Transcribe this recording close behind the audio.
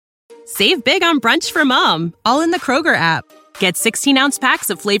Save big on brunch for mom, all in the Kroger app. Get 16-ounce packs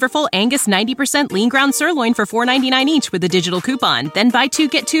of flavorful Angus 90% lean ground sirloin for $4.99 each with a digital coupon. Then buy 2,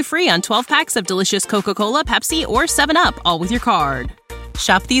 get 2 free on 12 packs of delicious Coca-Cola, Pepsi, or 7-Up, all with your card.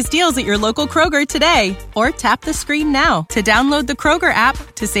 Shop these deals at your local Kroger today, or tap the screen now to download the Kroger app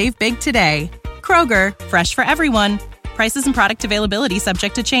to save big today. Kroger, fresh for everyone. Prices and product availability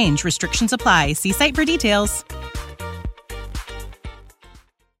subject to change. Restrictions apply. See site for details.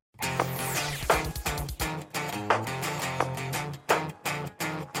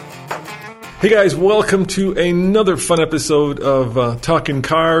 Hey guys, welcome to another fun episode of Talking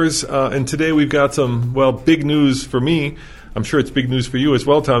Cars. And today we've got some, big news for me. I'm sure it's big news for you as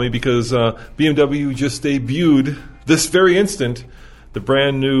well, Tommy, because BMW just debuted this very instant the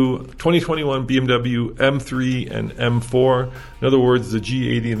brand new 2021 BMW M3 and M4. In other words, the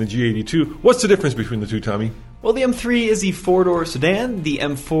G80 and the G82. What's the difference between the two, Tommy? Well, the M3 is the 4-door sedan, the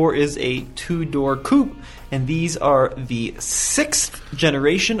M4 is a 2-door coupe, and these are the 6th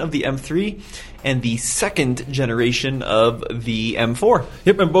generation of the M3 and the 2nd generation of the M4.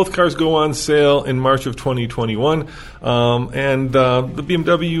 Yep, and both cars go on sale in March of 2021. And the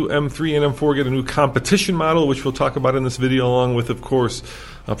BMW M3 and M4 get a new competition model, which we'll talk about in this video, along with, of course,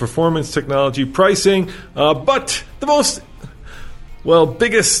 performance, technology, pricing. But the most,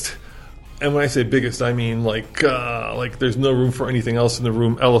 biggest... And when I say biggest, I mean like there's no room for anything else in the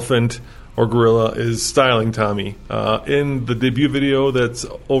room. Elephant or gorilla is styling, Tommy. In the debut video that's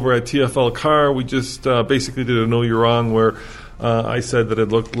over at TFL Car, we just basically did a Know You're Wrong where I said that it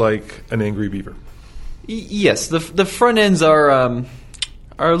looked like an angry beaver. Yes, the front ends are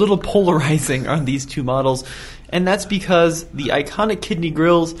a little polarizing on these two models, and that's because the iconic kidney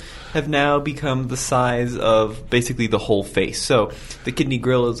grills have now become the size of basically the whole face. So the kidney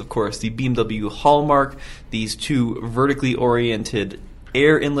grill is, of course, the BMW hallmark. These two vertically oriented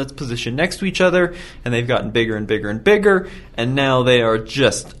air inlets positioned next to each other, and they've gotten bigger and bigger and bigger, and now they are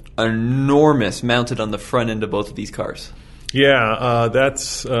just enormous mounted on the front end of both of these cars. Yeah,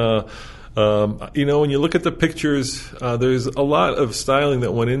 that's... when you look at the pictures, there's a lot of styling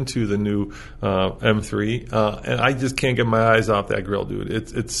that went into the new M3, and I just can't get my eyes off that grill, dude.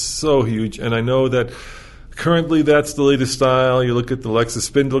 It's so huge, and I know that currently that's the latest style. You look at the Lexus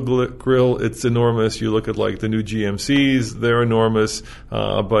spindle grill, it's enormous. You look at like the new GMCs, they're enormous.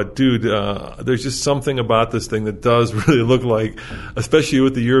 But dude, there's just something about this thing that does really look like, especially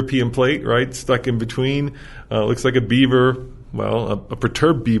with the European plate, right, stuck in between, looks like a beaver. Well, a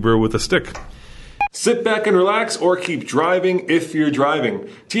perturbed beaver with a stick. Sit back and relax or keep driving if you're driving.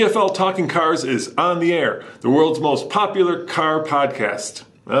 TFL Talking Cars is on the air, the world's most popular car podcast.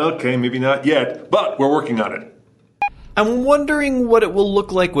 Okay, maybe not yet, but we're working on it. I'm wondering what it will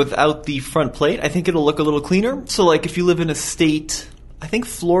look like without the front plate. I think it'll look a little cleaner. So like if you live in a state, I think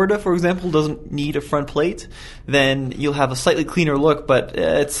Florida, for example, doesn't need a front plate, then you'll have a slightly cleaner look, but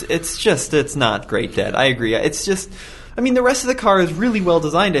it's not great, Dad. I agree. It's just... the rest of the car is really well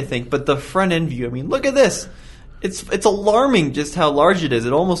designed, I think, but the front end view, look at this. It's alarming just how large it is.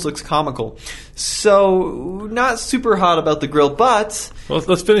 It almost looks comical. So, not super hot about the grille, but... Well,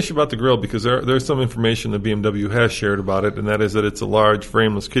 let's finish about the grille, because there's some information that BMW has shared about it, and that is that it's a large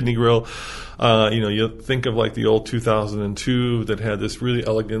frameless kidney grille. You think of like the old 2002 that had this really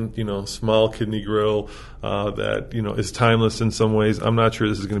elegant, small kidney grille that, is timeless in some ways. I'm not sure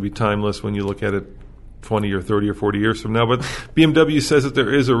this is going to be timeless when you look at it 20 or 30 or 40 years from now, but BMW says that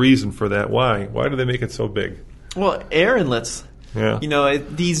there is a reason for that. Why? Why do they make it so big? Well, air inlets. Yeah.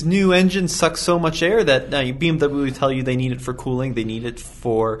 These new engines suck so much air that BMW will tell you they need it for cooling, they need it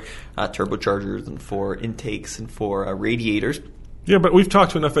for turbochargers and for intakes and for radiators. Yeah, but we've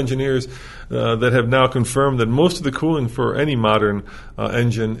talked to enough engineers that have now confirmed that most of the cooling for any modern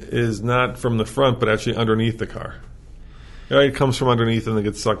engine is not from the front, but actually underneath the car. It comes from underneath and then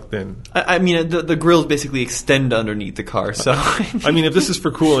gets sucked in. The grills basically extend underneath the car. So, if this is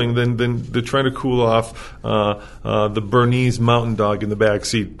for cooling, then they're trying to cool off the Bernese Mountain Dog in the back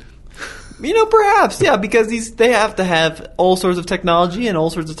seat. Perhaps, yeah, because they have to have all sorts of technology, and all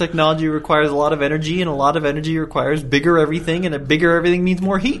sorts of technology requires a lot of energy, and a lot of energy requires bigger everything, and a bigger everything means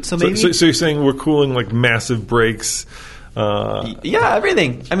more heat. So maybe. So you're saying we're cooling like massive brakes. Yeah,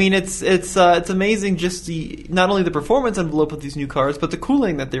 everything. It's amazing just not only the performance envelope of these new cars, but the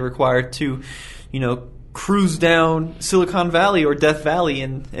cooling that they require to, cruise down Silicon Valley or Death Valley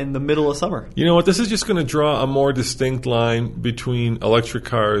in the middle of summer. You know what? This is just going to draw a more distinct line between electric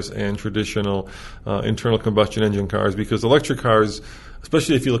cars and traditional internal combustion engine cars, because electric cars,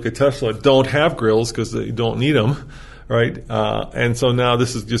 especially if you look at Tesla, don't have grills because they don't need them. Right, and so now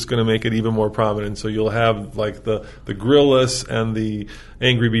this is just going to make it even more prominent. So you'll have like the grillless and the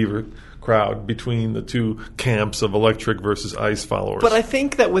angry beaver crowd between the two camps of electric versus ICE followers. But I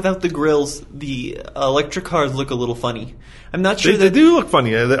think that without the grills, the electric cars look a little funny. I'm not sure they do look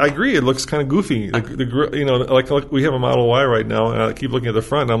funny. I agree. It looks kind of goofy. Like we have a Model Y right now, and I keep looking at the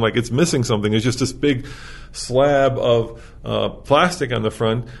front, and I'm like, it's missing something. It's just this big slab of plastic on the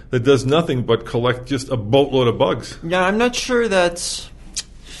front that does nothing but collect just a boatload of bugs. Yeah, I'm not sure that's...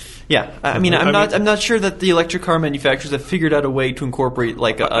 Yeah, I'm not sure that the electric car manufacturers have figured out a way to incorporate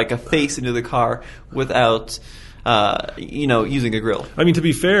like a face into the car without, using a grill. I mean, to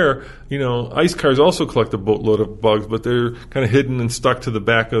be fair, ICE cars also collect a boatload of bugs, but they're kind of hidden and stuck to the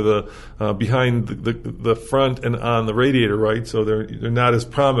back of the behind the front and on the radiator, right? So they're not as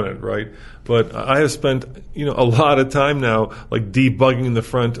prominent, right? But I have spent a lot of time now like debugging the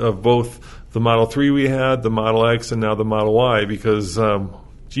front of both the Model 3 we had, the Model X, and now the Model Y because.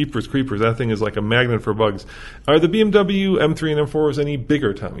 Jeepers creepers, that thing is like a magnet for bugs. Are the BMW M3 and M4s any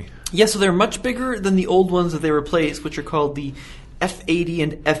bigger, Tommy? Yeah, so they're much bigger than the old ones that they replaced, which are called the F80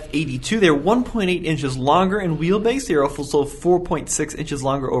 and F82. They're 1.8 inches longer in wheelbase. They're also 4.6 inches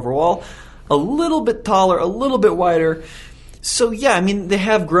longer overall. A little bit taller, a little bit wider. So yeah, I mean, they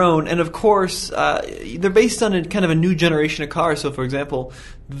have grown, and of course, they're based on a kind of a new generation of cars. So for example,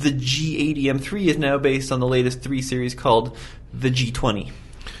 the G80 M3 is now based on the latest 3 Series called the G20.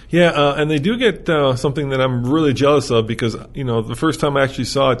 Yeah, and they do get something that I'm really jealous of because the first time I actually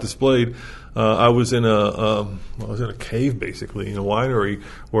saw it displayed, I was in a cave basically in a winery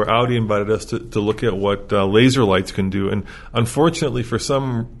where Audi invited us to look at what laser lights can do, and unfortunately for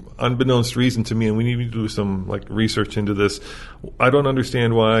some unbeknownst reason to me, and we need to do some research into this, I don't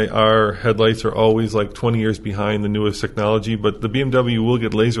understand why our headlights are always 20 years behind the newest technology, but the BMW will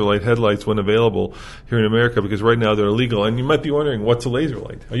get laser light headlights when available here in America because right now they're illegal. And you might be wondering, what's a laser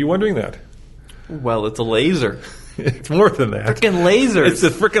light? Are you wondering that? Well, it's a laser. It's more than that. Frickin' laser. It's a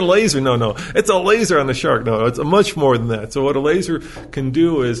frickin' laser. No. It's a laser on the Shark. No, it's much more than that. So what a laser can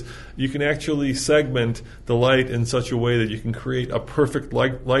do is you can actually segment the light in such a way that you can create a perfect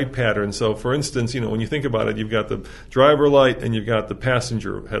light pattern. So for instance, when you think about it, you've got the driver light and you've got the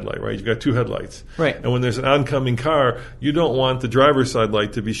passenger headlight, right? You've got 2 headlights. Right. And when there's an oncoming car, you don't want the driver's side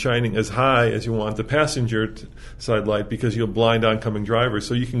light to be shining as high as you want the passenger side light because you'll blind oncoming drivers.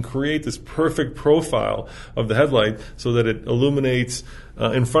 So you can create this perfect profile of the headlight so that it illuminates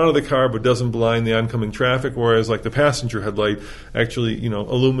in front of the car but doesn't blind the oncoming traffic, whereas the passenger headlight actually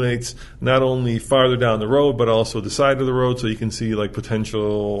illuminates not only farther down the road but also the side of the road so you can see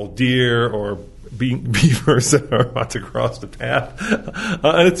potential deer or beavers that are about to cross the path.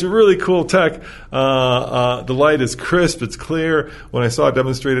 And it's a really cool tech. The light is crisp, it's clear. When I saw it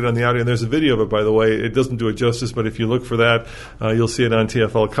demonstrated on the Audi, and there's a video of it, by the way, it doesn't do it justice, but if you look for that, you'll see it on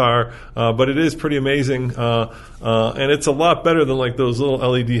TFL Car. But it is pretty amazing, and it's a lot better than those little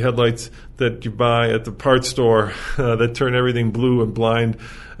LED headlights that you buy at the parts store that turn everything blue and blind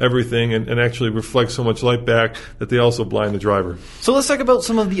everything and actually reflect so much light back that they also blind the driver. So let's talk about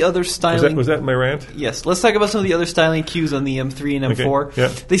some of the other styling. Was that my rant? Yes. Let's talk about some of the other styling cues on the M3 and M4. Okay. Yeah.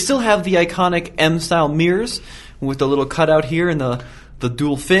 They still have the iconic M-style mirrors with the little cutout here and the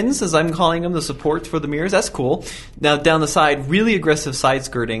dual fins, as I'm calling them, the supports for the mirrors. That's cool. Now down the side, really aggressive side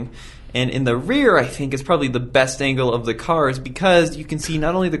skirting. And in the rear, I think, is probably the best angle of the cars because you can see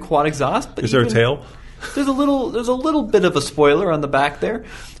not only the quad exhaust, but is there a tail? There's a little bit of a spoiler on the back there,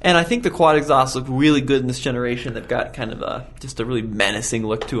 and I think the quad exhausts look really good in this generation. They've got kind of just a really menacing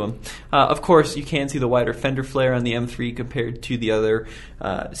look to them. Of course, you can see the wider fender flare on the M3 compared to the other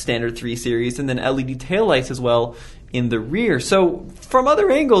standard 3 Series, and then LED taillights as well in the rear. So from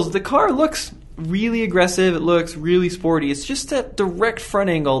other angles, the car looks really aggressive. It looks really sporty. It's just that direct front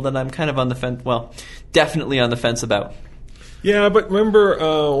angle that I'm kind of on the fence. Well, definitely on the fence about. Yeah, but remember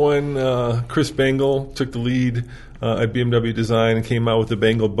when Chris Bangle took the lead at BMW Design and came out with the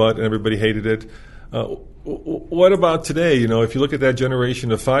Bangle butt and everybody hated it? What about today? If you look at that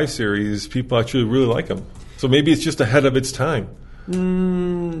generation of 5 Series, people actually really like them. So maybe it's just ahead of its time.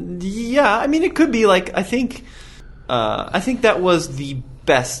 Yeah, I mean, it could be. I think that was the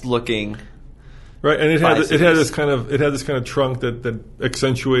best looking. Right, and it had this kind of trunk that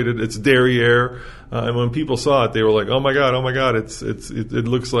accentuated its derriere, and when people saw it, they were like, "Oh my god!" It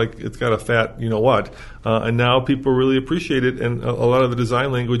looks like it's got a fat, what? And now people really appreciate it, and a lot of the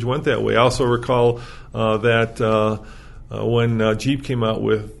design language went that way. I also recall that when Jeep came out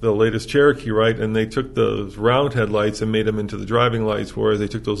with the latest Cherokee, right, and they took those round headlights and made them into the driving lights, whereas they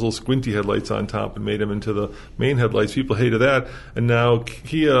took those little squinty headlights on top and made them into the main headlights. People hated that, and now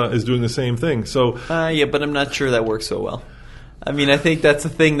Kia is doing the same thing. So yeah, but I'm not sure that works so well. I mean, I think that's the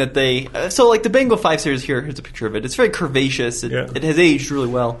thing that they... so, like, the Bengal 5 Series here, here's a picture of it. It's very curvaceous. It has aged really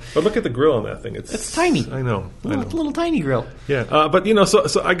well. But look at the grill on that thing. It's tiny. I know. It's a little tiny grill. Yeah, but,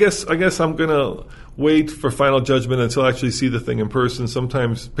 so I guess I'm going to wait for final judgment until I actually see the thing in person.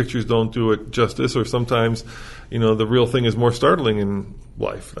 Sometimes pictures don't do it justice, or sometimes, the real thing is more startling in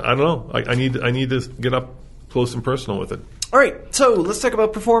life. I don't know. I need to get up close and personal with it. All right, so let's talk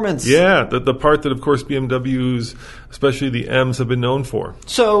about performance. Yeah, the part that, of course, BMWs, especially the M's, have been known for.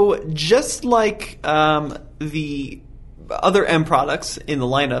 So just like the other M products in the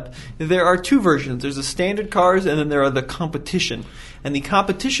lineup, there are two versions. There's the standard cars, and then there are the competition. And the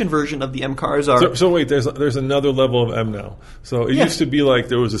competition version of the M cars are... So wait, there's another level of M now. So it used to be like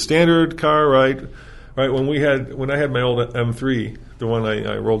there was a standard car, right? Right, when I had my old M3, the one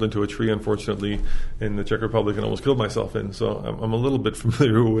I rolled into a tree, unfortunately, in the Czech Republic and almost killed myself in. So I'm a little bit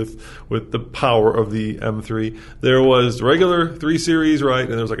familiar with the power of the M3. There was the regular 3 Series, right,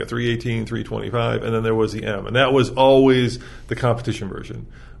 and there was like a 318, 325, and then there was the M, and that was always the competition version.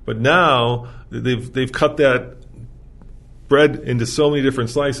 But now they've cut that bread into so many different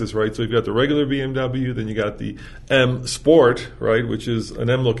slices, right? So you've got the regular BMW, then you got the M Sport, right, which is an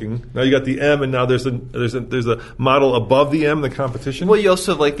M looking. Now you got the M, and now there's a model above the M, the competition. Well, you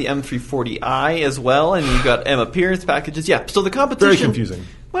also have like the M340i as well, and you've got M appearance packages. Yeah, so the competition... Very confusing.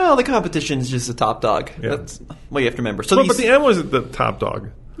 Well, the competition is just the top dog. Yeah. That's what you have to remember. So but the M was the top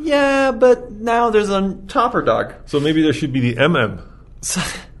dog. Yeah, but now there's a topper dog. So maybe there should be the MM.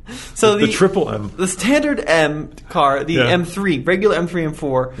 So the triple M. The standard M car, the M3, regular M3,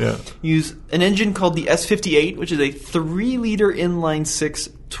 M4, use an engine called the S58, which is a 3-liter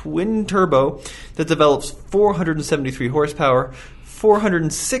inline-6 twin-turbo that develops 473 horsepower,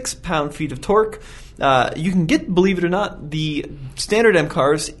 406 pound-feet of torque. You can get, believe it or not, the standard M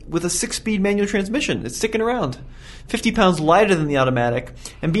cars with a 6-speed manual transmission. It's sticking around. 50 pounds lighter than the automatic,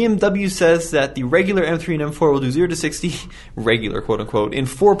 and BMW says that the regular M3 and M4 will do 0 to 60, regular, quote-unquote, in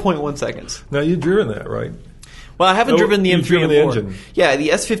 4.1 seconds. Now, you've driven that, right? Well, I haven't driven the M3 and M4. The engine. Yeah, the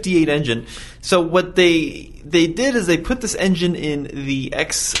S58 engine. So what they did is they put this engine in the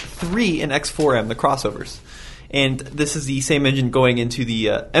X3 and X4M, the crossovers. And this is the same engine going into the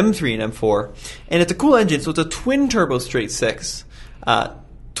M3 and M4. And it's a cool engine, so it's a twin-turbo straight 6.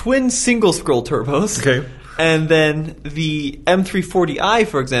 Twin single-scroll turbos. Okay. And then the M340i,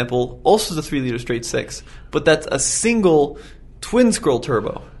 for example, also is a 3-liter straight 6, but that's a single twin-scroll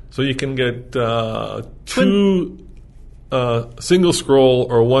turbo. So you can get 2 single-scroll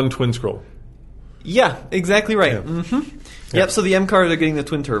or 1 twin-scroll. Yeah, exactly right. Yeah. Mm-hmm. Yep, so the M cars are getting the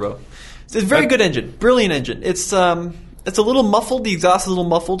twin-turbo. It's a very good engine, brilliant engine. It's a little muffled, the exhaust is a little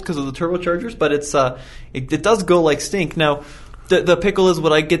muffled because of the turbochargers, but it does go like stink. Now, the pickle is,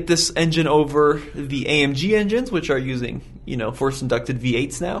 would I get this engine over the AMG engines, which are using, forced inducted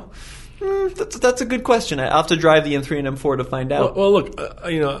V8s now? That's a good question. I'll have to drive the M3 and M4 to find out. Well, look,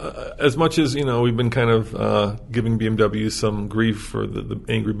 as much as, we've been kind of giving BMW some grief for the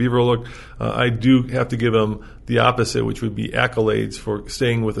Angry Beaver look, I do have to give them the opposite, which would be accolades for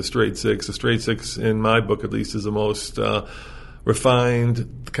staying with a straight 6. A straight 6, in my book at least, is the most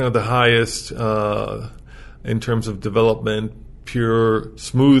refined, kind of the highest in terms of development, pure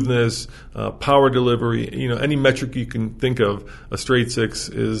smoothness, power delivery, any metric you can think of, a straight 6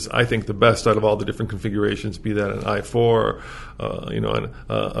 is, I think, the best out of all the different configurations, be that an i4,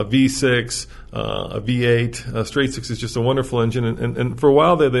 a V6, a V8. A straight 6 is just a wonderful engine, and for a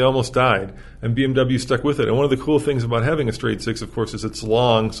while there, they almost died, and BMW stuck with it. And one of the cool things about having a straight 6, of course, is it's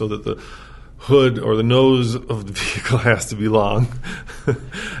long, so that the hood or the nose of the vehicle has to be long,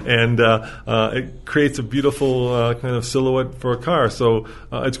 and it creates a beautiful kind of silhouette for a car. So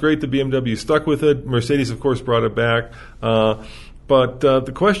it's great that BMW stuck with it. Mercedes, of course, brought it back. But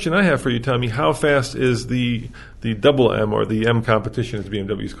the question I have for you, Tommy, how fast is the double M, or the M competition, as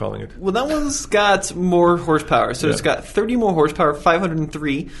BMW is calling it? Well, that one's got more horsepower. So it's got 30 more horsepower,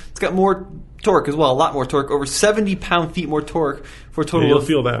 503. It's got more torque as well, a lot more torque, over 70 pound-feet more torque for a total you'll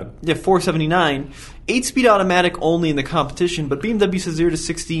feel that. Yeah, 479. 8-speed automatic only in the competition, but BMW says 0 to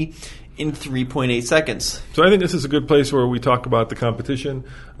 60 in 3.8 seconds. So I think this is a good place where we talk about the competition.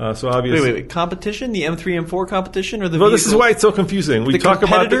 So obviously, wait, competition? The M3, M4 competition, or the? Well, this is why it's so confusing. We talk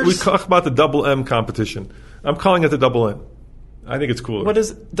about the double M competition. I'm calling it the double M. I think it's cooler. What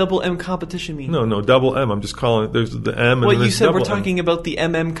does double M competition mean? No, double M. I'm just calling it. There's the M. Well, and you said we're M. talking about the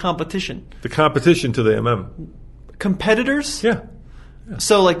MM competition. The competition to the MM. Competitors? Yeah.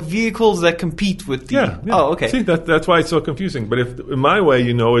 So, like vehicles that compete with the... Yeah. Oh, okay. See, that's why it's so confusing. But if in my way,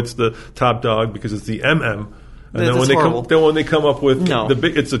 it's the top dog because it's the MM. And then when they come up with the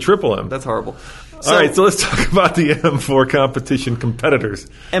big, it's the triple M. That's horrible. All right, so let's talk about the M4 competition competitors.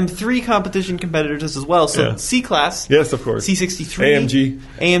 M3 competition competitors as well. So Yeah. C-Class. Yes, of course. C63. AMG.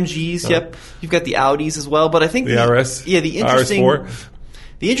 AMGs, yep. You've got the Audis as well. But I think The RS. Yeah, the interesting... RS4.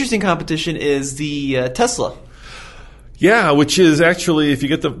 The interesting competition is the Tesla. Yeah, which is actually, if you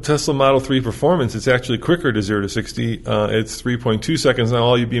get the Tesla Model 3 Performance, it's actually quicker to 0 to 60. It's 3.2 seconds. Now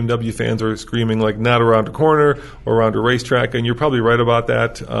all you BMW fans are screaming like not around a corner or around a racetrack, and you're probably right about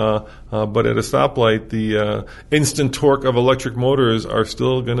that. But at a stoplight, the instant torque of electric motors are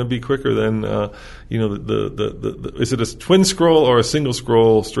still going to be quicker than, is it a twin scroll or a single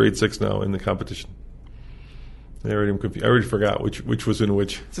scroll straight six now in the competition? I already forgot which was in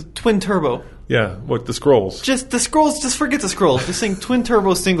which. It's a twin turbo. Yeah, what, the scrolls? Just the scrolls. Just forget the scrolls. Just saying twin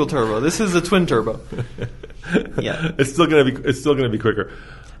turbo, single turbo. This is a twin turbo. Yeah, it's still gonna be quicker.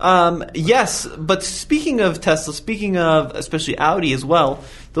 Yes, but speaking of Tesla, speaking of especially Audi as well,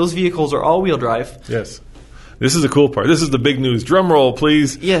 those vehicles are all-wheel drive. Yes. This is the cool part. This is the big news. Drum roll,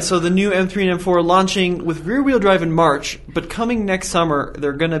 please. Yeah, so the new M3 and M4 launching with rear-wheel drive in March, but coming next summer,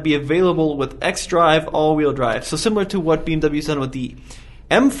 they're going to be available with xDrive all-wheel drive. So similar to what BMW's done with the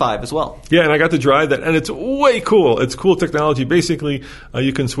M5 as well. Yeah, and I got to drive that, and it's way cool. It's cool technology. Basically,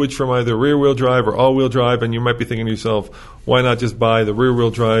 you can switch from either rear-wheel drive or all-wheel drive, and you might be thinking to yourself, why not just buy the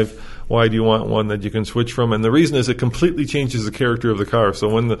rear-wheel drive? Why do you want one that you can switch from? And the reason is it completely changes the character of the car. So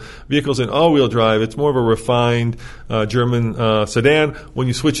when the vehicle's in all-wheel drive, it's more of a refined German sedan. When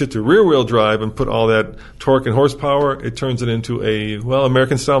you switch it to rear-wheel drive and put all that torque and horsepower, it turns it into a,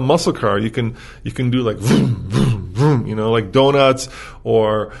 American-style muscle car. You can do like vroom, vroom, vroom, like donuts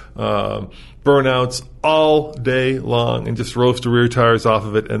or burnouts all day long and just roast the rear tires off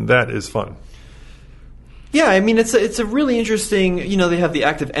of it, and that is fun. Yeah, I mean, it's a really interesting, they have the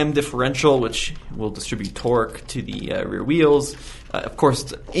active M differential, which will distribute torque to the rear wheels. Of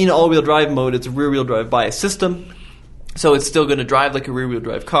course, in all-wheel drive mode, it's a rear-wheel drive bias system. So it's still going to drive like a rear-wheel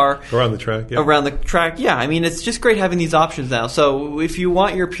drive car. Around the track, yeah. Around the track, yeah. I mean, it's just great having these options now. So if you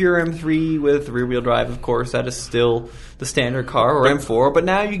want your pure M3 with rear-wheel drive, of course, that is still the standard car, or M4. But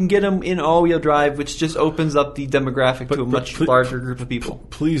now you can get them in all-wheel drive, which just opens up the demographic to a much larger group of people.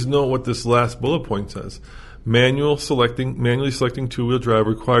 Please note what this last bullet point says. Manually selecting two-wheel drive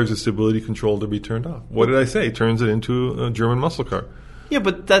requires the stability control to be turned off. What did I say? It turns it into a German muscle car. Yeah,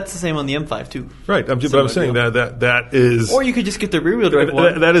 but that's the same on the M5 too. Right, but I'm saying that is... Or you could just get the rear-wheel drive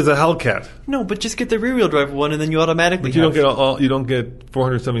one. That is a Hellcat. No, but just get the rear-wheel drive one, and then you automatically. But you don't get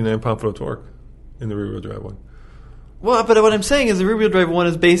 479 pound-foot of torque in the rear-wheel drive one. Well, but what I'm saying is the rear-wheel drive one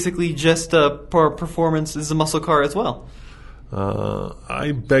is basically just performance is a muscle car as well.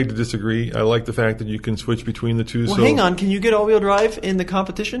 I beg to disagree. I like the fact that you can switch between the two. Well, hang on. Can you get all-wheel drive in the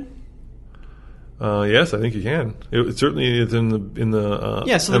competition? Yes, I think you can. It certainly is in the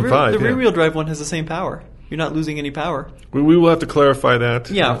yeah. So M5, the rear-wheel drive one has the same power. You're not losing any power. We will have to clarify that.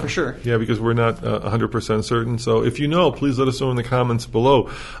 Yeah, for sure. Yeah, because we're not 100% certain. So if you know, please let us know in the comments below.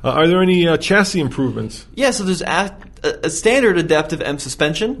 Are there any chassis improvements? Yeah, so there's a standard adaptive M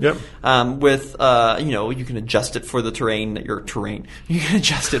suspension. Yep. With you can adjust it for the terrain. You can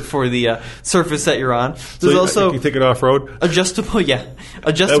adjust it for the surface that you're on. There's also you can take it off road.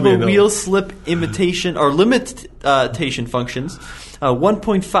 Adjustable wheel slip imitation or limitation functions.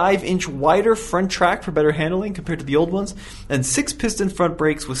 1.5-inch wider front track for better handling compared to the old ones, and 6-piston front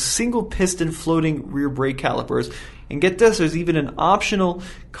brakes with single-piston floating rear brake calipers. And get this, there's even an optional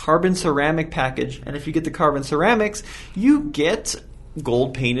carbon ceramic package. And if you get the carbon ceramics, you get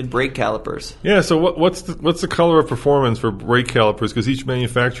gold-painted brake calipers. Yeah, so what's the color of performance for brake calipers? Because each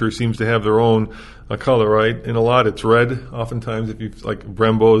manufacturer seems to have their own color, right? In a lot, it's red. Oftentimes, if you like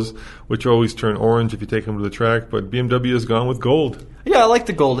Brembos, which always turn orange if you take them to the track. But BMW has gone with gold. Yeah, I like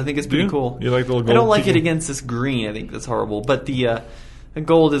the gold. I think it's pretty cool. You like the gold? I don't like it against this green. I think that's horrible. But the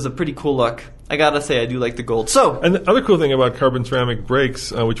gold is a pretty cool look. I gotta say, I do like the gold. And the other cool thing about carbon ceramic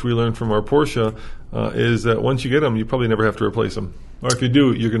brakes, which we learned from our Porsche, is that once you get them, you probably never have to replace them. Or if you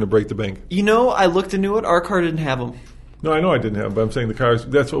do, you're going to break the bank. I looked into it. Our car didn't have them. No, I know I didn't have them, but I'm saying the cars,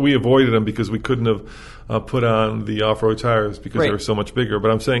 that's what we avoided them because we couldn't have put on the off-road tires because they were so much bigger. But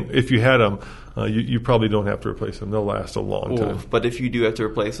I'm saying if you had them, you probably don't have to replace them. They'll last a long time. But if you do have to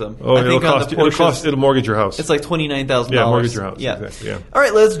replace them, it'll mortgage your house. It's like $29,000. Yeah, mortgage your house. Yeah. Exactly, yeah. All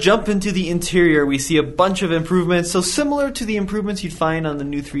right, let's jump into the interior. We see a bunch of improvements. So similar to the improvements you'd find on the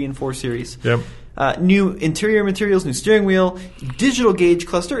new 3 and 4 Series. Yep. New interior materials, new steering wheel, digital gauge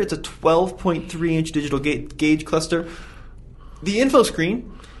cluster. It's a 12.3-inch digital gauge cluster. The info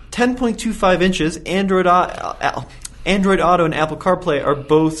screen, 10.25 inches, Android Android Auto and Apple CarPlay are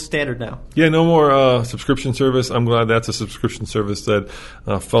both standard now. Yeah, no more subscription service. I'm glad that's a subscription service that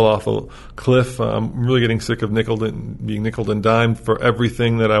fell off a cliff. I'm really getting sick of being nickeled and dimed for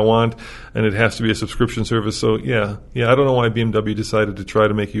everything that I want, and it has to be a subscription service. So, yeah, I don't know why BMW decided to try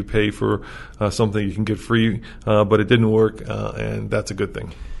to make you pay for something you can get free, but it didn't work, and that's a good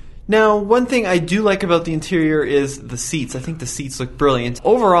thing. Now, one thing I do like about the interior is the seats. I think the seats look brilliant.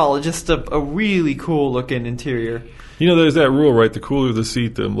 Overall, just a really cool-looking interior. You know, there's that rule, right? The cooler the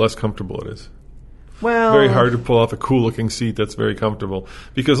seat, the less comfortable it is. Well, very hard to pull off a cool-looking seat that's very comfortable.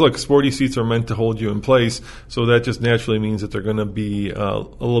 Because, look, sporty seats are meant to hold you in place, so that just naturally means that they're going to be a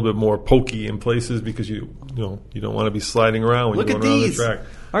little bit more pokey in places because you don't want to be sliding around when you're going around the track.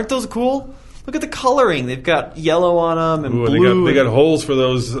 Aren't those cool? Look at the coloring. They've got yellow on them and blue. They got holes for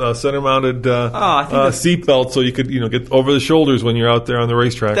those center-mounted seat belts, so you could get over the shoulders when you're out there on the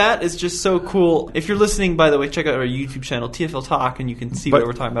racetrack. That is just so cool. If you're listening, by the way, check out our YouTube channel, TFL Talk, and you can see what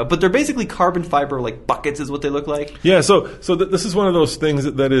we're talking about. But they're basically carbon fiber, like buckets, is what they look like. Yeah. So this is one of those things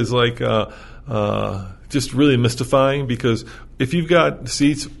that is like just really mystifying, because if you've got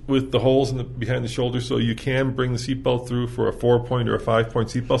seats with the holes behind the shoulder, so you can bring the seatbelt through for a 4-point or a 5-point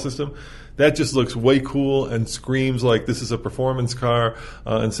seatbelt system. That just looks way cool and screams like this is a performance car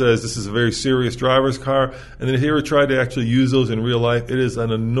and says this is a very serious driver's car. And then if you ever try to actually use those in real life, it is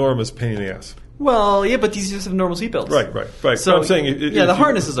an enormous pain in the ass. Well, yeah, but these just have normal seatbelts. Right. So I'm saying, the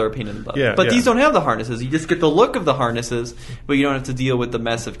harnesses are a pain in the butt. Yeah, but these don't have the harnesses. You just get the look of the harnesses, but you don't have to deal with the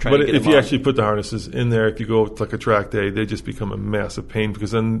mess of trying to get them on. But if you actually put the harnesses in there, if you go to like a track day, they just become a massive pain,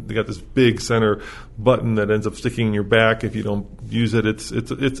 because then they got this big center button that ends up sticking in your back if you don't use it. It's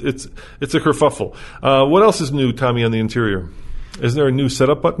a kerfuffle. What else is new, Tommy, on the interior? Isn't there a new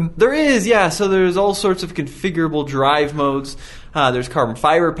setup button? There is, yeah. So there's all sorts of configurable drive modes. There's carbon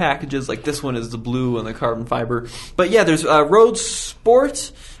fiber packages, like this one is the blue and the carbon fiber. But yeah, there's Road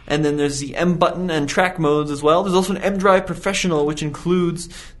Sport, and then there's the M button and track modes as well. There's also an M Drive Professional, which includes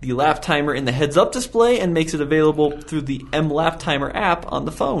the lap timer in the heads-up display and makes it available through the M Lap Timer app on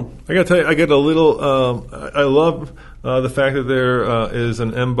the phone. I got to tell you, I get a little. I love the fact that there is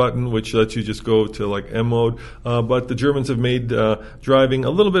an M button, which lets you just go to like M mode. But the Germans have made driving a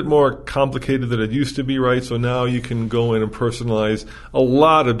little bit more complicated than it used to be, right? So now you can go in and personalize a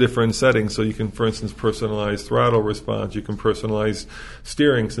lot of different settings. So you can, for instance, personalize throttle response. You can personalize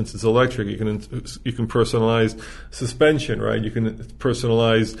steering since it's electric. You can personalize suspension, right? You can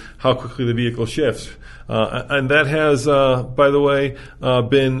personalize how quickly the vehicle shifts. And that has, by the way,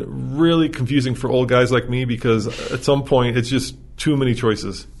 been really confusing for old guys like me, because at some point it's just too many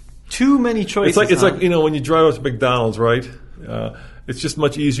choices. Too many choices. It's like when you drive up to McDonald's, right? It's just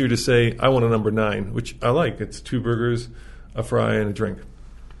much easier to say, I want a number 9, which I like. It's 2 burgers, a fry, and a drink.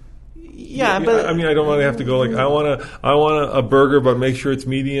 Yeah, but I mean, I don't want to have to go like I want a burger, but make sure it's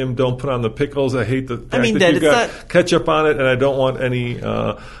medium. Don't put on the pickles. I hate the fact that you've got ketchup on it, and I don't want any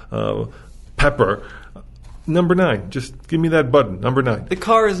pepper. Number 9. Just give me that button. Number 9. The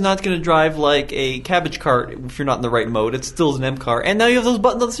car is not going to drive like a cabbage cart if you're not in the right mode. It still is an M car. And now you have those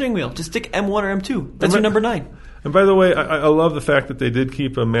buttons on the steering wheel. Just stick M1 or M2. That's your number 9. And by the way, I love the fact that they did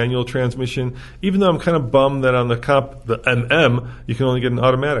keep a manual transmission, even though I'm kind of bummed that on the MM you can only get an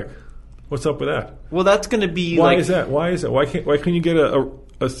automatic. What's up with that? Well, that's going to be Why is that? Why can you get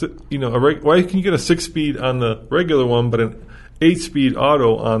why can you get a 6-speed on the regular one, but an 8-speed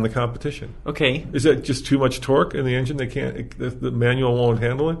auto on the competition? Okay. Is that just too much torque in the engine? The manual won't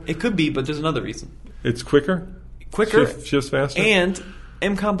handle it? It could be, but there's another reason. It's quicker? Shifts faster? And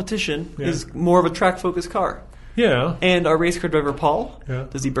M Competition is more of a track-focused car. Yeah. And our race car driver, Paul,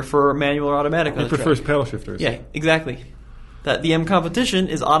 does he prefer manual or automatic on the track? He prefers paddle shifters. Yeah, exactly. The M Competition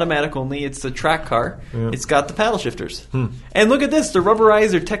is automatic only. It's a track car. Yeah. It's got the paddle shifters. And look at this. The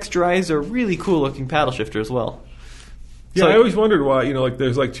rubberized or texturized or really cool-looking paddle shifter as well. Yeah, I always wondered why,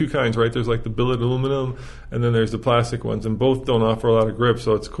 there's like 2 kinds, right? There's like the billet aluminum, and then there's the plastic ones, and both don't offer a lot of grip,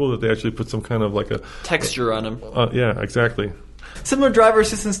 so it's cool that they actually put some kind of like a texture on them. Yeah, exactly. Similar driver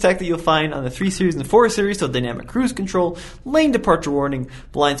assistance tech that you'll find on the 3 Series and the 4 Series, so dynamic cruise control, lane departure warning,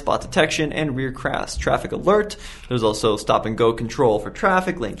 blind spot detection, and rear cross traffic alert. There's also stop and go control for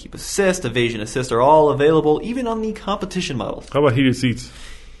traffic, lane keep assist, evasion assist are all available, even on the competition models. How about heated seats?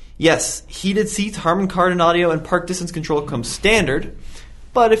 Yes, heated seats, Harman Kardon audio, and park distance control come standard.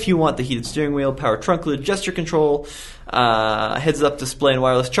 But if you want the heated steering wheel, power trunk lid, gesture control, heads-up display, and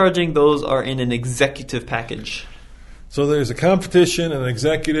wireless charging, those are in an executive package. So there's a competition, an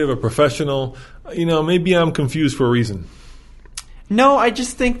executive, a professional. Maybe I'm confused for a reason. No, I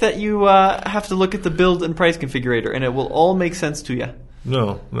just think that you have to look at the build and price configurator, and it will all make sense to you.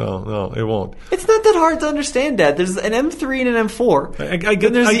 No, it won't. It's not that hard to understand, Dad. There's an M3 and an M4. I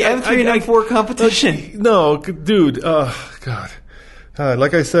get. Then there's the M3 and M4 competition. No, dude. God.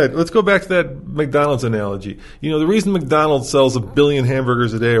 Like I said, let's go back to that McDonald's analogy. You know, the reason McDonald's sells 1 billion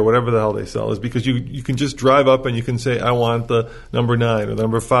hamburgers a day or whatever the hell they sell is because you can just drive up and you can say, I want the number 9 or the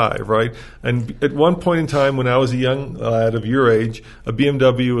number 5, right? And at one point in time when I was a young lad of your age, a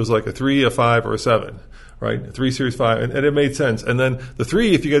BMW was like a 3, a 5, or a 7. Right, 3 Series 5, and it made sense. And then the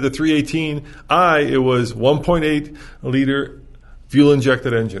 3, if you get the 318i, it was 1.8 liter fuel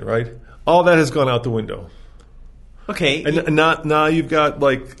injected engine. Right, all that has gone out the window. Okay, and now you've got,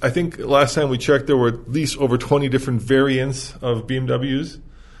 like, I think last time we checked, there were at least over 20 different variants of BMWs.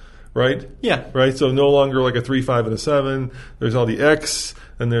 Right? Yeah. Right. So no longer like a 3, 5, and a 7. There's all the X,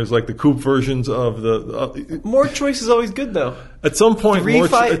 and there's like the coupe versions of the. More choice is always good, though. At some point,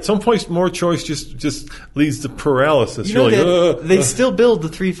 more choice just leads to paralysis. You know they still build the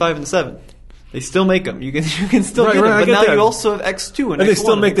 3, 5, and 7. They still make them. You can still get them. But now you also have X2 and X1. They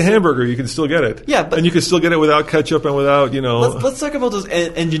still make the hamburger. You can still get it. Yeah, and you can still get it without ketchup and without, you know. Let's talk about those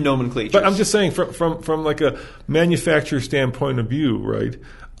engine nomenclatures. But I'm just saying, from like a manufacturer standpoint of view, right?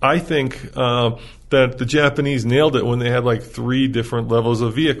 I think that the Japanese nailed it when they had like 3 different levels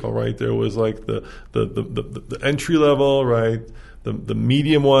of vehicle, right? There was like the entry level, right? The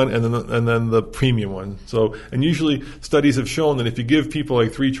medium one, and then the premium one. So, and usually studies have shown that if you give people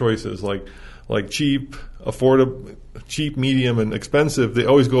like 3 choices, like cheap, affordable, cheap, medium, and expensive, they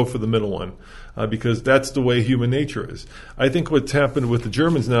always go for the middle one. Because that's the way human nature is. I think what's happened with the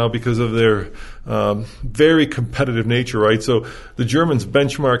Germans now, because of their very competitive nature, right? So the Germans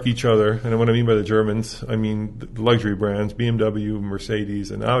benchmark each other, and what I mean by the Germans, I mean the luxury brands, BMW,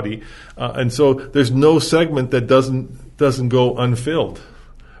 Mercedes, and Audi. And so there's no segment that doesn't go unfilled,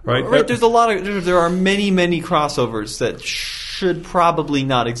 right? Right. There are many crossovers that should probably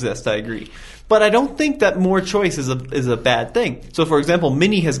not exist. I agree. But I don't think that more choice is a bad thing. So, for example,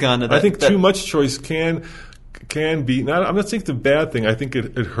 Mini has gone to that. I think too much choice can be. I'm not saying it's a bad thing. I think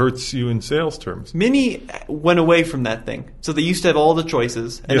it hurts you in sales terms. Mini went away from that thing. So they used to have all the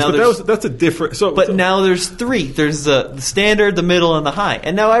choices, and now that's a different. Now there's 3. There's the standard, the middle, and the high,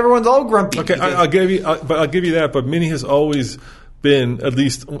 and now everyone's all grumpy. Okay, I'll give you that. But Mini has always been, at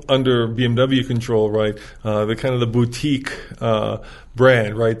least under BMW control, right? The kind of the boutique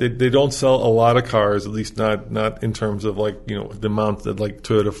brand, right? They don't sell a lot of cars, at least not in terms of like, you know, the amount that like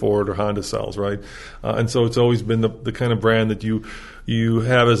Toyota, Ford, or Honda sells, right? And so it's always been the kind of brand that you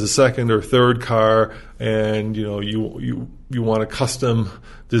have as a second or third car, and you know you want to custom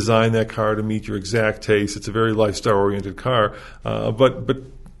design that car to meet your exact taste. It's a very lifestyle oriented car, but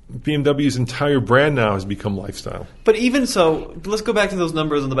BMW's entire brand now has become lifestyle. But even so, let's go back to those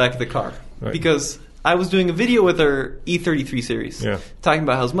numbers on the back of the car. Right. Because I was doing a video with our E33 series, talking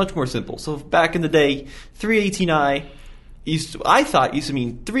about how it's much more simple. So back in the day, 318i I thought used to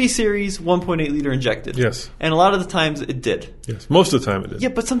mean 3 Series, 1.8 liter injected. Yes. And a lot of the times it did. Yes, most of the time it did. Yeah,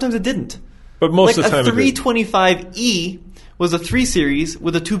 but sometimes it didn't. But most of the time it did. A 325e was a 3 Series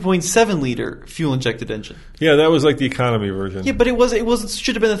with a 2.7 liter fuel injected engine. Yeah, that was like the economy version. Yeah, but it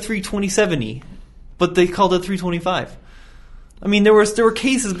should have been a 327e, but they called it 325. I mean, there were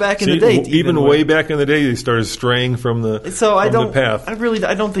cases back in the day. Even way back in the day, they started straying from the path.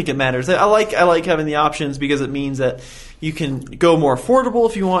 I don't think it matters. I like having the options because it means that you can go more affordable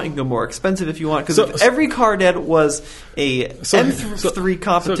if you want, you can go more expensive if you want. Because if every car, Dad, was a M3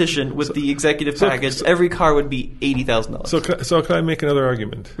 competition with the executive package, every car would be $80,000. So can I make another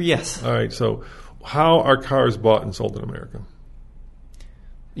argument? Yes. All right. So how are cars bought and sold in America?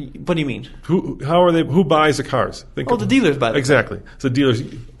 What do you mean? Who buys the cars? The dealers buy them. Exactly. So dealers,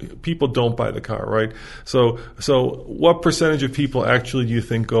 people don't buy the car, right? So what percentage of people actually do you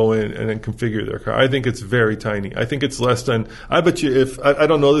think go in and then configure their car? I think it's very tiny. I think it's less than. I bet you I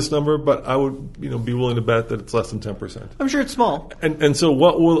don't know this number, but I would be willing to bet that it's less than 10%. I'm sure it's small. And so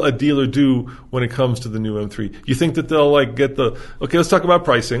what will a dealer do when it comes to the new M3? You think that they'll get the let's talk about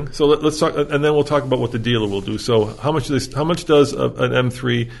pricing. So let's talk, and then we'll talk about what the dealer will do. So how much does an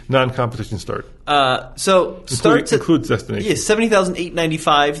M3 non-competition start? Includes destination. Yeah,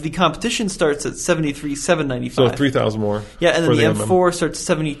 $70,895. The competition starts at $73,795. So $3,000 more. Yeah, and then the M4 starts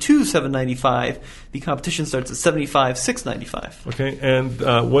at $72,795. The competition starts at $75,695. Okay,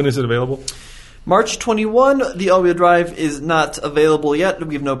 and when is it available? March 21. The all-wheel drive is not available yet.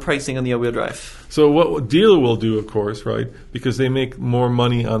 We have no pricing on the all-wheel drive. So what dealer will do, of course, right, because they make more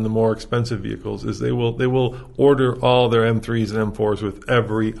money on the more expensive vehicles, is they will order all their M3s and M4s with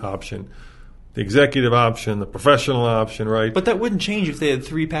every option. The executive option, the professional option, right? But that wouldn't change if they had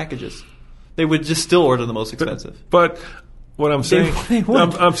 3 packages. They would just still order the most expensive. But what I'm saying, They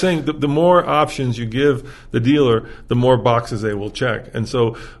would. I'm saying the more options you give the dealer, the more boxes they will check. And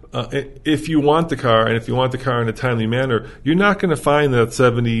so if you want the car, and if you want the car in a timely manner, you're not going to find that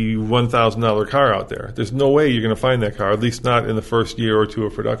 $71,000 car out there. There's no way you're going to find that car, at least not in the first year or two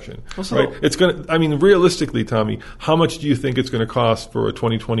of production. Right? It's going to. I mean, realistically, Tommy, how much do you think it's going to cost for a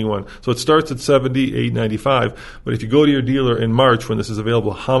 2021? So it starts at $78.95, but if you go to your dealer in March when this is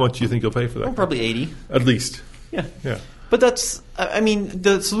available, how much do you think you'll pay for that? Well, probably 80. At least. Yeah. Yeah. But that's, I mean,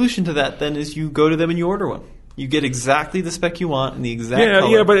 the solution to that then is you go to them and you order one. You get exactly the spec you want and the exact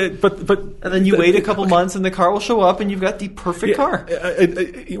color. Yeah, but and then you wait a couple months and the car will show up and you've got the perfect car.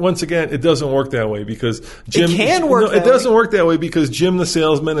 Once again, it doesn't work that way because Jim. It can work. No, it doesn't work that way because Jim, the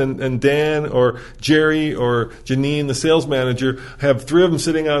salesman, and Dan or Jerry or Janine, the sales manager, have three of them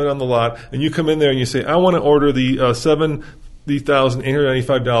sitting out on the lot, and you come in there and you say, "I want to order the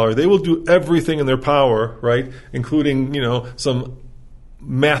 $7,895." They will do everything in their power, right, including some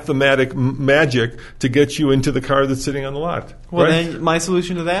mathematic magic to get you into the car that's sitting on the lot. Well, right? then my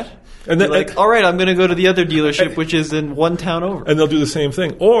solution to that, and then, all right, I'm going to go to the other dealership, which is in one town over, and they'll do the same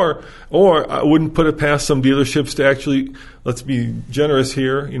thing. Or I wouldn't put it past some dealerships to actually, let's be generous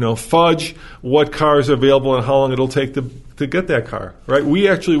here, fudge what cars are available and how long it'll take to get that car. Right? We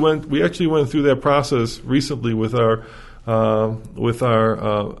actually went through that process recently with our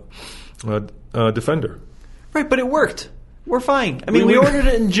Defender. Right, but it worked. We're fine. I mean, we ordered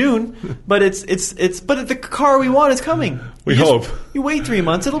it in June, but but the car we want is coming. We hope. You wait 3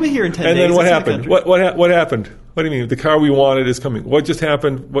 months; it'll be here in 10 days. And then what happened? What happened? What do you mean? The car we wanted is coming. What just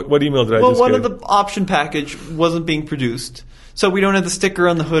happened? What email did I just get? Well, one of the option package wasn't being produced, so we don't have the sticker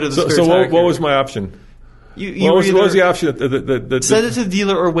on the hood of the spare tire. So what was my option? What was the option? Send it to the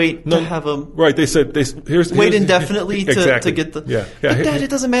dealer or wait to have them. Right. They said wait indefinitely exactly. to get the. Yeah. But Dad, it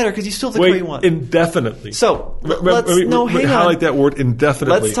doesn't matter because you still have the car you want. Indefinitely. So hang on. Highlight that word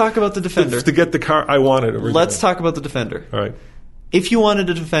indefinitely. Let's talk about the Defender. To get the car I wanted originally. Let's talk about the Defender. All right. If you wanted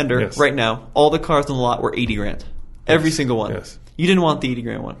a Defender right now, all the cars on the lot were $80,000. Every single one. Yes. You didn't want the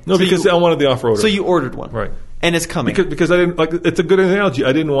 $80,000 one. No, because I wanted the off-roader. So you ordered one. Right. And it's coming. Because I didn't it's a good analogy.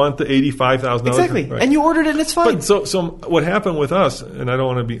 I didn't want the $85,000. Exactly. Right. And you ordered it and it's fine. But so what happened with us, and I don't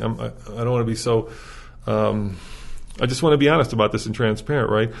want to be so I just want to be honest about this and transparent,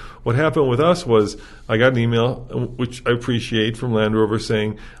 right? What happened with us was I got an email, which I appreciate, from Land Rover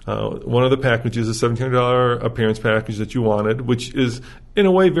saying one of the packages, a $1,700 appearance package that you wanted, which is in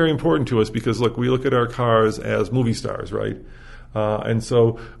a way very important to us because, look, we look at our cars as movie stars, right? And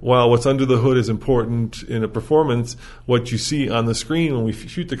so while what's under the hood is important in a performance, what you see on the screen when we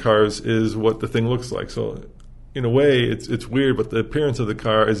shoot the cars is what the thing looks like. So in a way, it's weird, but the appearance of the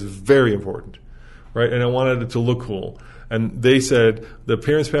car is very important. Right, and I wanted it to look cool. And they said the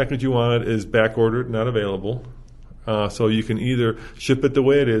appearance package you wanted is back ordered, not available. So you can either ship it the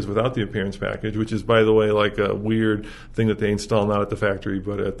way it is without the appearance package, which is, by the way, like a weird thing that they install not at the factory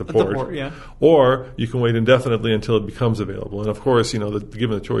but at the port. Yeah. Or you can wait indefinitely until it becomes available. And of course,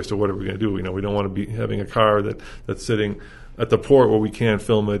 given the choice to what are we going to do, we don't want to be having a car that's sitting at the port where we can't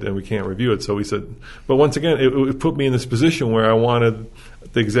film it and we can't review it. So we said, but once again, it put me in this position where I wanted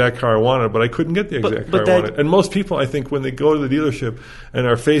the exact car I wanted, but I couldn't get the exact car I wanted. And most people, I think, when they go to the dealership and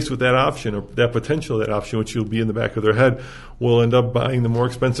are faced with that option or that potential of that option, which will be in the back of their head, will end up buying the more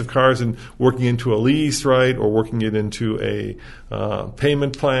expensive cars and working into a lease, right, or working it into a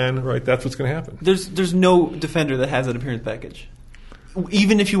payment plan, right? That's what's going to happen. There's no Defender that has an appearance package.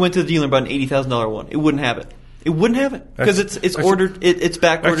 Even if you went to the dealer and bought an $80,000 one, it wouldn't have it. It wouldn't have it because it's ordered. It's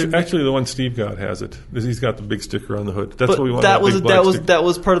back ordered. Actually, the one Steve got has it. He's got the big sticker on the hood. That's but what we want. That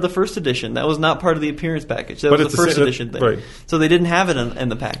was part of the first edition. That was not part of the appearance package. That was the first edition thing. Right. So they didn't have it in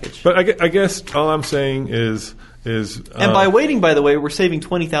the package. But I guess all I'm saying is and by waiting, by the way, we're saving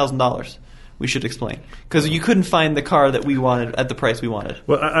 $20,000. We should explain because you couldn't find the car that we wanted at the price we wanted.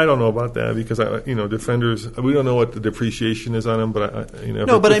 Well, I don't know about that because Defenders, we don't know what the depreciation is on them. But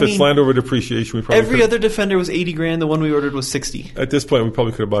if it's Land Rover depreciation, we probably every other Defender was $80,000. The one we ordered was $60,000. At this point, we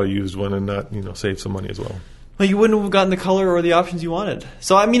probably could have bought a used one and not save some money as well. Well, you wouldn't have gotten the color or the options you wanted.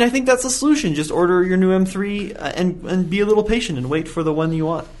 So I think that's the solution. Just order your new M3 and be a little patient and wait for the one you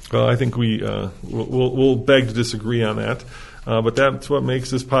want. Well, I think we'll beg to disagree on that. But that's what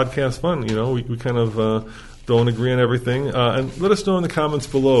makes this podcast fun. We kind of don't agree on everything. And let us know in the comments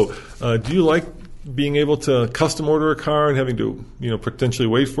below. Do you like being able to custom order a car and having to potentially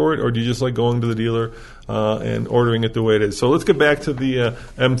wait for it, or do you just like going to the dealer and ordering it the way it is? So let's get back to the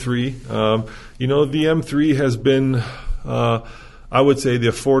M3. The M3 has been I would say, the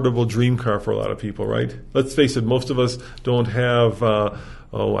affordable dream car for a lot of people, right? Let's face it, most of us don't have,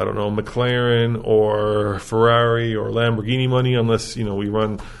 McLaren or Ferrari or Lamborghini money unless, we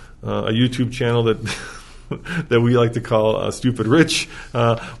run a YouTube channel that that we like to call Stupid Rich.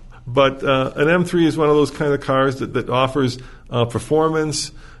 But an M3 is one of those kind of cars that offers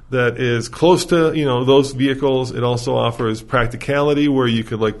performance that is close to, those vehicles. It also offers practicality where you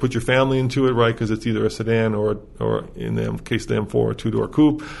could put your family into it, right? Because it's either a sedan or in the case of the M4, a two-door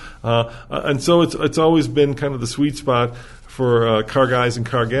coupe. And so it's always been kind of the sweet spot for car guys and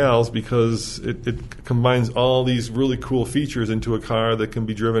car gals because it combines all these really cool features into a car that can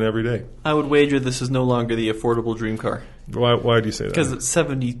be driven every day. I would wager this is no longer the affordable dream car. Why do you say that? Because it's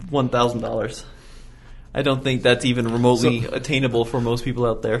 $71,000. I don't think that's even remotely attainable for most people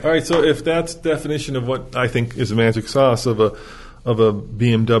out there. All right, so if that's definition of what I think is the magic sauce of a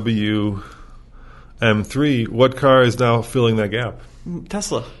BMW M3, what car is now filling that gap?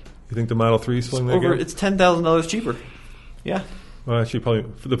 Tesla. You think the Model 3 is filling that gap? It's $10,000 cheaper. Yeah. Well, actually, probably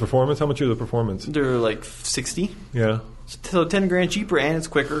for the performance. How much are the performance? They're like 60. Yeah. So $10,000 cheaper, and it's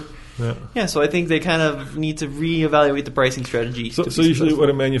quicker. Yeah. So I think they kind of need to reevaluate the pricing strategy. So usually what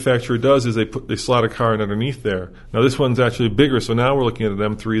a manufacturer does is they slot a car in underneath there. Now this one's actually bigger, so now we're looking at an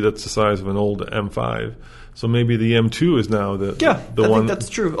M3 that's the size of an old M5. So maybe the M2 is now the one. I think that's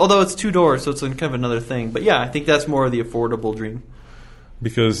true. Although it's two doors, so it's kind of another thing. But yeah, I think that's more of the affordable dream.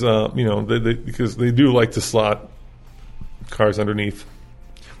 Because because they do like to slot cars underneath.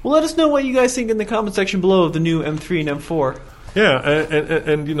 Well, let us know what you guys think in the comment section below of the new M3 and M4. Yeah,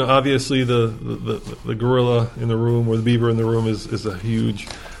 and obviously the gorilla in the room or the beaver in the room is a huge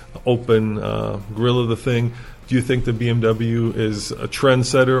open grill of the thing. Do you think the BMW is a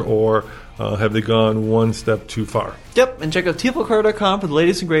trendsetter, or have they gone one step too far? Yep, and check out TFLcar.com for the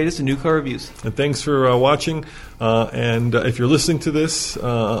latest and greatest in new car reviews. And thanks for watching. And if you're listening to this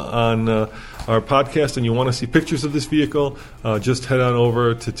on our podcast and you want to see pictures of this vehicle, just head on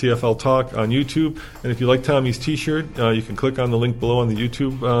over to TFL Talk on YouTube. And if you like Tommy's t-shirt, you can click on the link below on the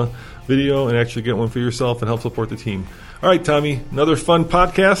YouTube video and actually get one for yourself and help support the team. All right, Tommy, another fun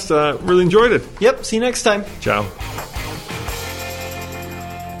podcast. Really enjoyed it. Yep, see you next time. Ciao.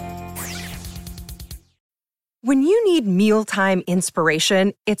 When you need mealtime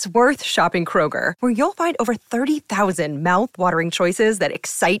inspiration, it's worth shopping Kroger, where you'll find over 30,000 mouth-watering choices that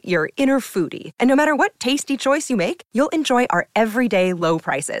excite your inner foodie. And no matter what tasty choice you make, you'll enjoy our everyday low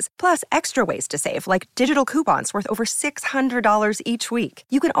prices, plus extra ways to save, like digital coupons worth over $600 each week.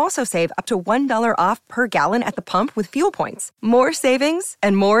 You can also save up to $1 off per gallon at the pump with fuel points. More savings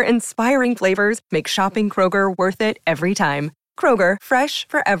and more inspiring flavors make shopping Kroger worth it every time. Kroger, fresh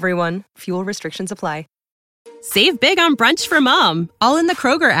for everyone. Fuel restrictions apply. Save big on brunch for mom, all in the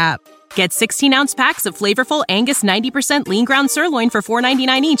Kroger app. Get 16-ounce packs of flavorful Angus 90% lean ground sirloin for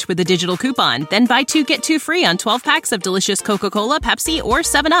 $4.99 each with a digital coupon. Then buy 2, get 2 free on 12 packs of delicious Coca-Cola, Pepsi, or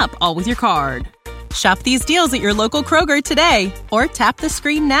 7-Up, all with your card. Shop these deals at your local Kroger today, or tap the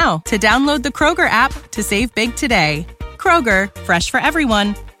screen now to download the Kroger app to save big today. Kroger, fresh for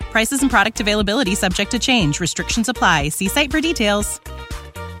everyone. Prices and product availability subject to change. Restrictions apply. See site for details.